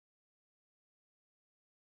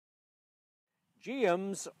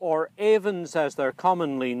Geums, or Avens as they're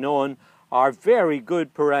commonly known, are very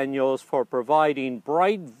good perennials for providing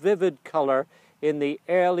bright, vivid colour in the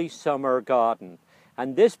early summer garden.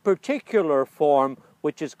 And this particular form,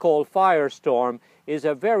 which is called Firestorm, is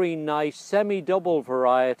a very nice semi-double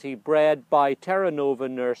variety bred by Terra Nova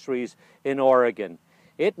Nurseries in Oregon.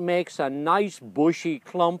 It makes a nice bushy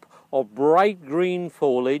clump of bright green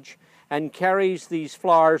foliage and carries these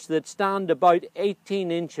flowers that stand about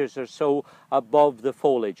 18 inches or so above the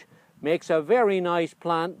foliage. Makes a very nice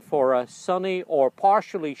plant for a sunny or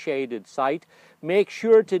partially shaded site. Make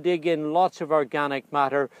sure to dig in lots of organic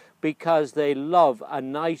matter because they love a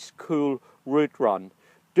nice cool root run.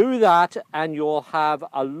 Do that and you'll have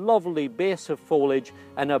a lovely base of foliage,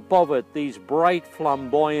 and above it these bright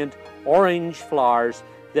flamboyant orange flowers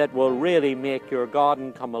that will really make your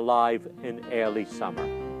garden come alive in early summer.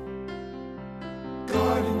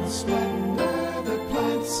 Garden splendor, the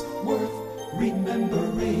plants worth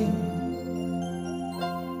remembering.